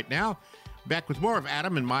break right now. Back with more of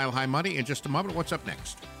Adam and Mile High Money in just a moment. What's up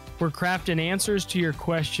next? We're crafting answers to your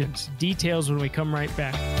questions. Details when we come right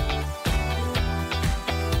back.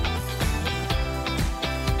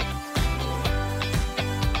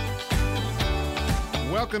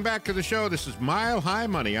 Welcome back to the show. This is Mile High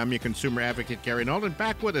Money. I'm your consumer advocate, Gary Nolan.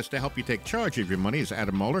 Back with us to help you take charge of your money is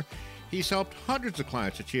Adam Moeller. He's helped hundreds of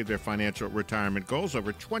clients achieve their financial retirement goals,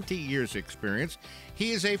 over 20 years' experience.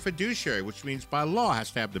 He is a fiduciary, which means by law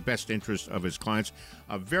has to have the best interest of his clients.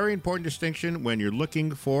 A very important distinction when you're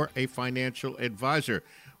looking for a financial advisor.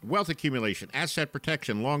 Wealth accumulation, asset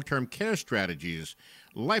protection, long-term care strategies,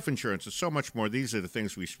 life insurance, and so much more. These are the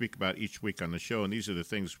things we speak about each week on the show, and these are the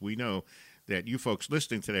things we know that you folks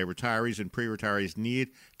listening today, retirees and pre-retirees, need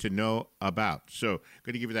to know about. So I'm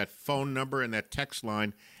going to give you that phone number and that text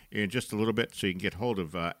line in just a little bit so you can get hold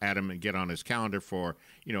of Adam and get on his calendar for,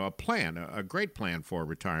 a plan, a great plan for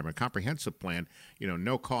retirement, a comprehensive plan,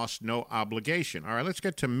 no cost, no obligation. All right, let's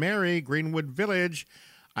get to Mary, Greenwood Village.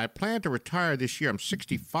 I plan to retire this year. I'm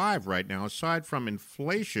 65 right now. Aside from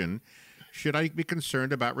inflation, should I be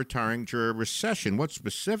concerned about retiring during a recession? What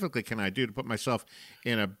specifically can I do to put myself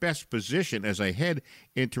in a best position as I head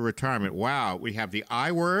into retirement? Wow, we have the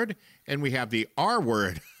I word and we have the R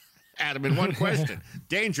word, Adam, in one question.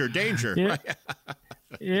 Danger, danger. Yeah.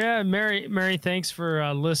 Yeah, Mary, thanks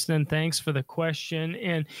for listening. Thanks for the question.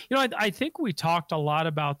 And, I think we talked a lot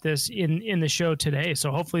about this in the show today.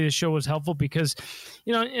 So hopefully the show was helpful because,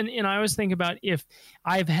 and I always think about if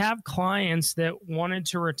I have clients that wanted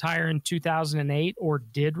to retire in 2008 or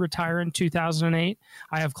did retire in 2008.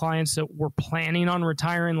 I have clients that were planning on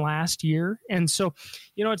retiring last year. And so,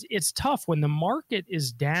 it's tough when the market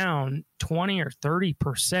is down 20 or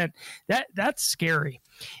 30%. That's scary.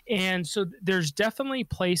 And so there's definitely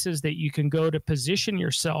places that you can go to position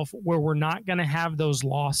yourself where we're not going to have those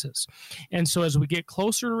losses. And so as we get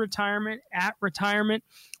closer to retirement,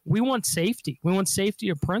 we want safety. We want safety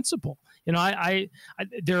of principle. I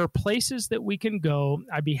there are places that we can go.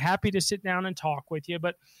 I'd be happy to sit down and talk with you,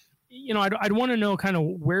 but I'd want to know kind of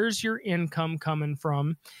where's your income coming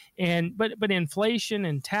from, but inflation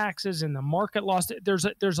and taxes and the market loss.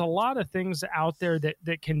 There's a lot of things out there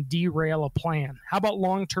that can derail a plan. How about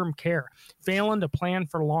long-term care? Failing to plan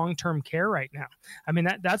for long-term care right now. I mean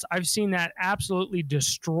that's I've seen that absolutely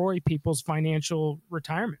destroy people's financial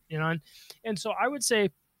retirement. And so I would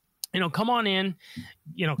say, come on in,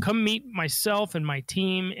 come meet myself and my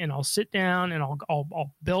team, and I'll sit down and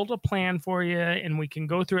I'll build a plan for you, and we can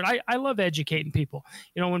go through it. I love educating people.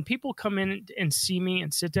 When people come in and see me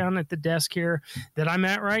and sit down at the desk here that I'm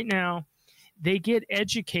at right now, they get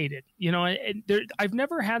educated. I've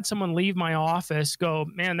never had someone leave my office go,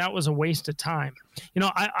 man, that was a waste of time.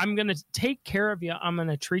 I'm going to take care of you. I'm going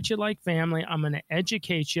to treat you like family. I'm going to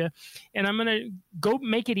educate you, and I'm going to go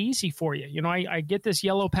make it easy for you. I get this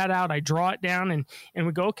yellow pad out, I draw it down, and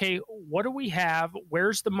we go, okay, what do we have?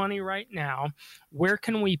 Where's the money right now? Where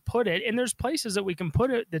can we put it? And there's places that we can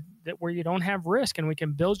put it that where you don't have risk, and we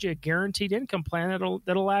can build you a guaranteed income plan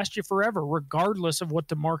that'll last you forever, regardless of what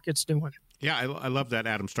the market's doing. Yeah, I love that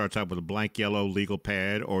Adam starts out with a blank yellow legal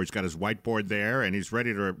pad, or he's got his whiteboard there, and he's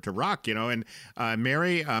ready to rock, And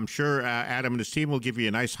Mary, I'm sure Adam and his team will give you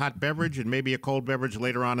a nice hot beverage and maybe a cold beverage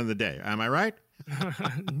later on in the day. Am I right?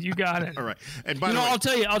 You got it. All right. And by the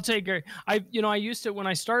way, I'll tell you, Gary, I used to, when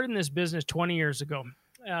I started in this business 20 years ago,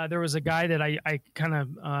 there was a guy that I kind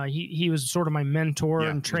of, he was sort of my mentor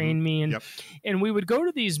and trained me. And we would go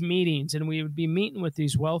to these meetings, and we would be meeting with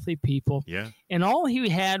these wealthy people. Yeah. And all he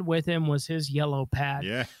had with him was his yellow pad.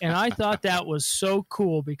 Yeah. And I thought that was so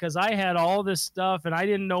cool, because I had all this stuff and I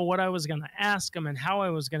didn't know what I was going to ask him and how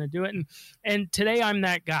I was going to do it. And today I'm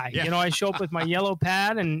that guy. Yeah. I show up with my yellow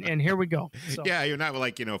pad, and here we go. So. Yeah, you're not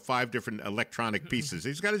like, 5 different electronic pieces.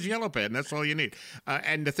 He's got his yellow pad, and that's all you need.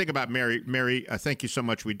 And the thing about Mary, thank you so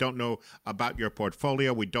much. We don't know about your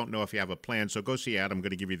portfolio. We don't know if you have a plan. So go see Adam. I'm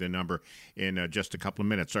going to give you the number in just a couple of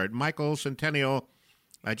minutes. All right, Michael Centennial,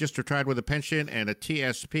 I just retired with a pension and a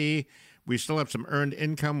TSP. We still have some earned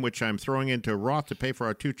income, which I'm throwing into Roth to pay for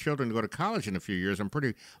our 2 children to go to college in a few years. I'm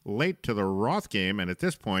pretty late to the Roth game, and at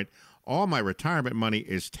this point, all my retirement money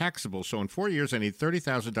is taxable. So in 4 years, I need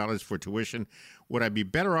 $30,000 for tuition. Would I be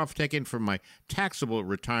better off taking from my taxable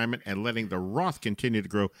retirement and letting the Roth continue to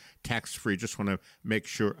grow tax-free? Just want to make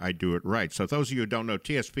sure I do it right. So those of you who don't know,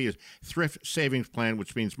 TSP is Thrift Savings Plan,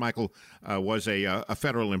 which means Michael was a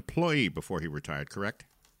federal employee before he retired, correct?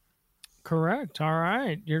 Correct. All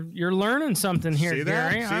right. You're learning something here, See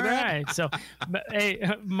that? Gary. See All that? right. So, hey,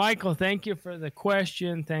 Michael, thank you for the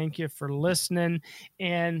question. Thank you for listening.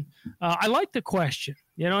 And I like the question,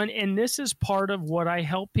 and this is part of what I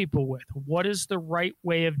help people with. What is the right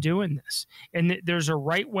way of doing this? And there's a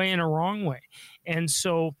right way and a wrong way. And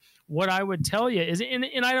so what I would tell you is, and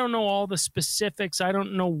I don't know all the specifics. I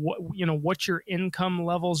don't know what your income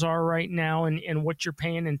levels are right now and what you're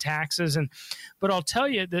paying in taxes. But I'll tell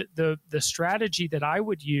you that the strategy that I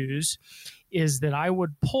would use is that I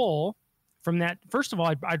would pull from that. First of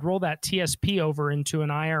all, I'd roll that TSP over into an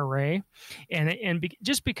IRA,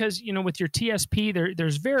 just because with your TSP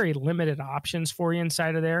there's very limited options for you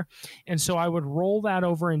inside of there, and so I would roll that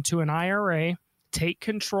over into an IRA. Take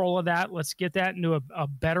control of that. Let's get that into a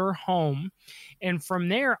better home. And from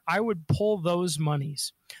there, I would pull those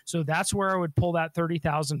monies. So that's where I would pull that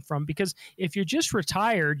 $30,000 from, because if you're just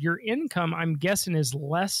retired, your income, I'm guessing, is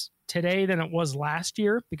less today than it was last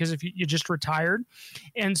year, because if you just retired.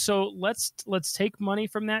 And so let's take money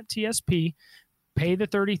from that TSP, pay the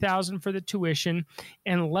 $30,000 for the tuition,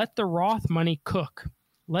 and let the Roth money cook.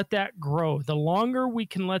 Let that grow. The longer we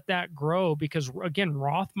can let that grow, because again,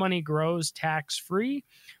 Roth money grows tax-free.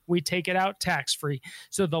 We take it out tax-free.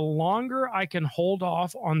 So the longer I can hold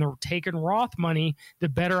off on the taking Roth money, the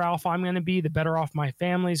better off I'm going to be, the better off my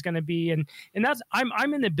family is going to be. And that's,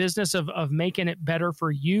 I'm in the business of making it better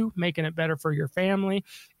for you, making it better for your family.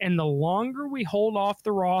 And the longer we hold off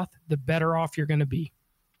the Roth, the better off you're going to be.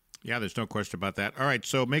 Yeah, there's no question about that. All right,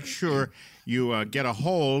 so make sure you get a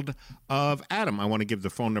hold of Adam. I want to give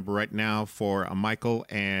the phone number right now for Michael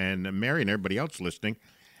and Mary and everybody else listening.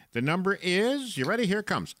 The number is, you ready? Here it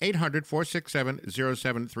comes,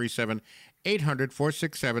 800-467-0737,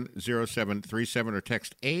 800-467-0737, or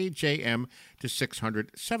text AJM to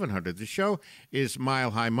 600-700. The show is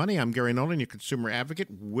Mile High Money. I'm Gary Nolan, your consumer advocate.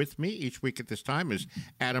 With me each week at this time is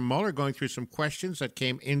Adam Muller, going through some questions that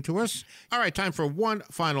came into us. All right, time for one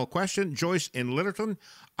final question. Joyce in Littleton.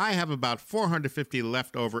 I have about $450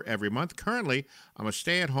 left over every month. Currently, I'm a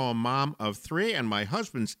stay-at-home mom of 3, and my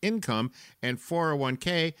husband's income and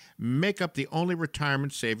 401k make up the only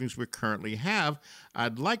retirement savings we currently have.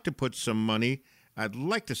 I'd like to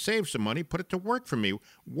save some money, put it to work for me.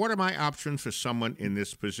 What are my options for someone in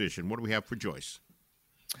this position? What do we have for Joyce?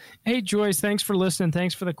 Hey, Joyce, thanks for listening.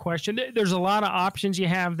 Thanks for the question. There's a lot of options you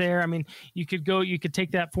have there. I mean, you could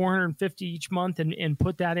take that $450 each month and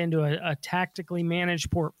put that into a tactically managed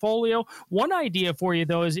portfolio. One idea for you,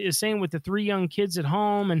 though, is saying with the 3 young kids at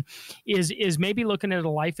home, and is maybe looking at a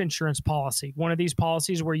life insurance policy. One of these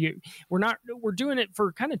policies where we're doing it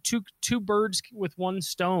for kind of two birds with one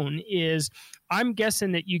stone. Is I'm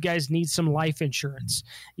guessing that you guys need some life insurance,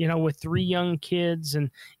 with 3 young kids. And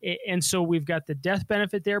so we've got the death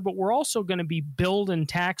benefit there, but we're also going to be building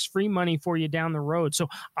tax-free money for you down the road. So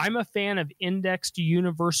I'm a fan of indexed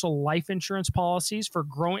universal life insurance policies for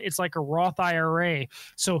growing. It's like a Roth IRA.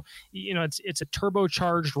 So, it's a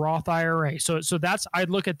turbocharged Roth IRA. So that's, I'd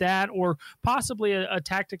look at that, or possibly a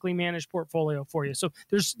tactically managed portfolio for you. So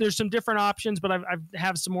there's some different options, but I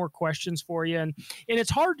have some more questions for you. And it's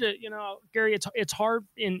hard to, Gary, it's hard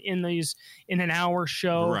in an hour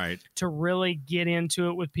show to really get into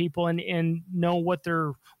it with people and know what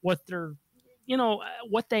they're what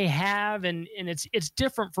they have, and it's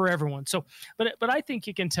different for everyone. So, but I think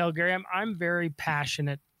you can tell, Gary, I'm very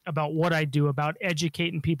passionate about what I do, about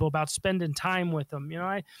educating people, about spending time with them.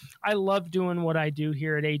 I love doing what I do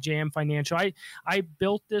here at AJM Financial. I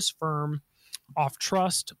built this firm off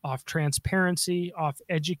trust, off transparency, off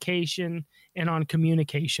education, and on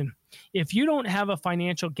communication. If you don't have a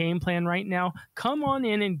financial game plan right now, come on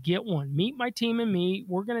in and get one. Meet my team and me.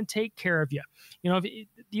 We're going to take care of you.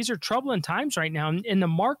 These are troubling times right now, and the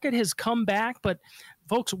market has come back, but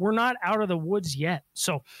folks, we're not out of the woods yet.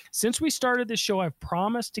 So since we started this show, I've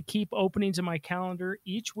promised to keep openings in my calendar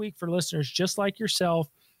each week for listeners just like yourself.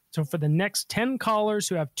 So for the next 10 callers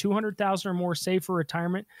who have $200,000 or more saved for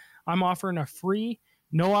retirement, I'm offering a free,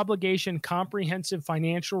 no obligation, comprehensive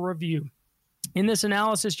financial review. In this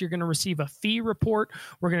analysis, you're going to receive a fee report.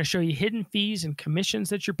 We're going to show you hidden fees and commissions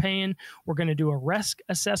that you're paying. We're going to do a risk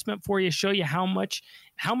assessment for you, show you how much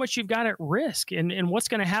you've got at risk and what's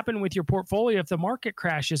going to happen with your portfolio if the market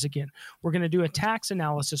crashes again. We're going to do a tax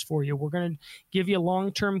analysis for you. We're going to give you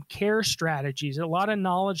long-term care strategies, a lot of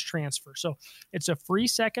knowledge transfer. So it's a free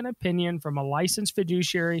second opinion from a licensed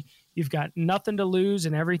fiduciary. You've got nothing to lose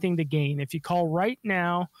and everything to gain. If you call right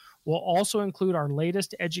now, we'll also include our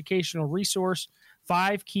latest educational resource,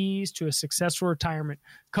 5 Keys to a Successful Retirement.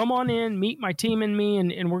 Come on in, meet my team and me,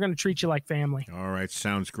 and we're going to treat you like family. All right,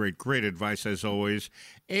 sounds great. Great advice as always.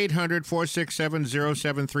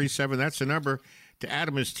 800-467-0737. That's the number to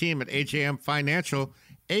Adam and his team at AJM Financial.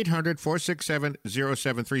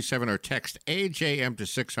 800-467-0737 or text AJM to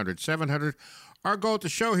 600-700. Our goal at the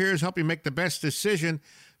show here is help you make the best decision.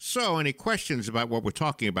 So any questions about what we're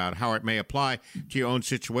talking about, how it may apply to your own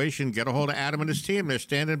situation, get a hold of Adam and his team. They're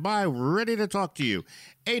standing by, ready to talk to you.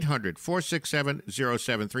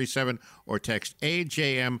 800-467-0737 or text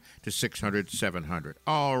AJM to 600-700.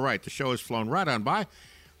 All right, the show has flown right on by.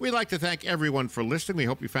 We'd like to thank everyone for listening. We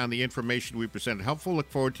hope you found the information we presented helpful. Look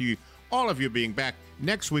forward to all of you being back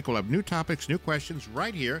next week. We'll have new topics, new questions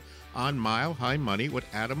right here on Mile High Money with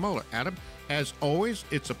Adam Moeller. Adam, as always,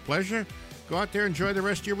 it's a pleasure. Go out there, enjoy the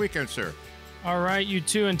rest of your weekend, sir. All right, you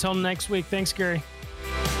too. Until next week. Thanks, Gary.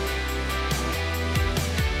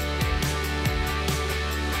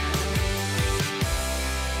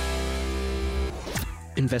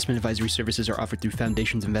 Investment advisory services are offered through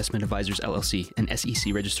Foundations Investment Advisors, LLC, an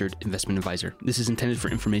SEC-registered investment advisor. This is intended for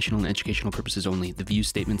informational and educational purposes only. The views,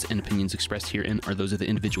 statements, and opinions expressed herein are those of the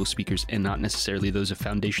individual speakers and not necessarily those of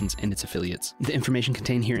Foundations and its affiliates. The information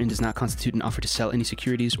contained herein does not constitute an offer to sell any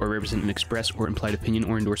securities or represent an express or implied opinion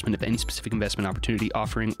or endorsement of any specific investment opportunity,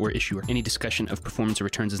 offering, or issuer. Any discussion of performance or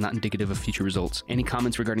returns is not indicative of future results. Any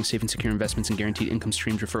comments regarding safe and secure investments and guaranteed income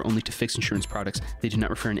streams refer only to fixed insurance products. They do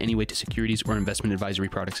not refer in any way to securities or investment advisory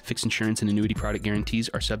products. Fixed insurance and annuity product guarantees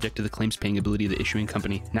are subject to the claims paying ability of the issuing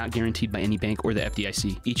company, not guaranteed by any bank or the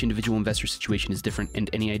FDIC. Each individual investor situation is different, and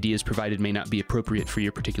any ideas provided may not be appropriate for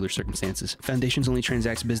your particular circumstances. Foundations only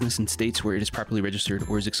transacts business in states where it is properly registered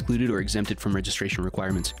or is excluded or exempted from registration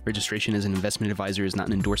requirements. Registration as an investment advisor is not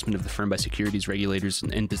an endorsement of the firm by securities regulators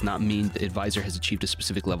and does not mean the advisor has achieved a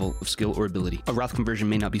specific level of skill or ability. A Roth conversion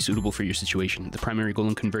may not be suitable for your situation. The primary goal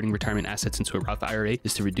in converting retirement assets into a Roth IRA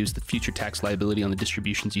is to reduce the future tax liability on the distributions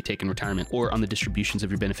you take in retirement or on the distributions of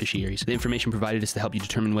your beneficiaries. The information provided is to help you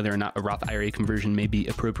determine whether or not a Roth IRA conversion may be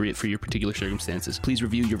appropriate for your particular circumstances. Please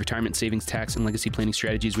review your retirement savings, tax, and legacy planning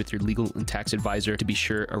strategies with your legal and tax advisor to be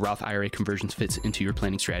sure a Roth IRA conversion fits into your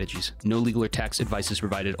planning strategies. No legal or tax advice is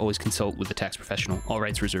provided. Always consult with a tax professional. All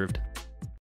rights reserved.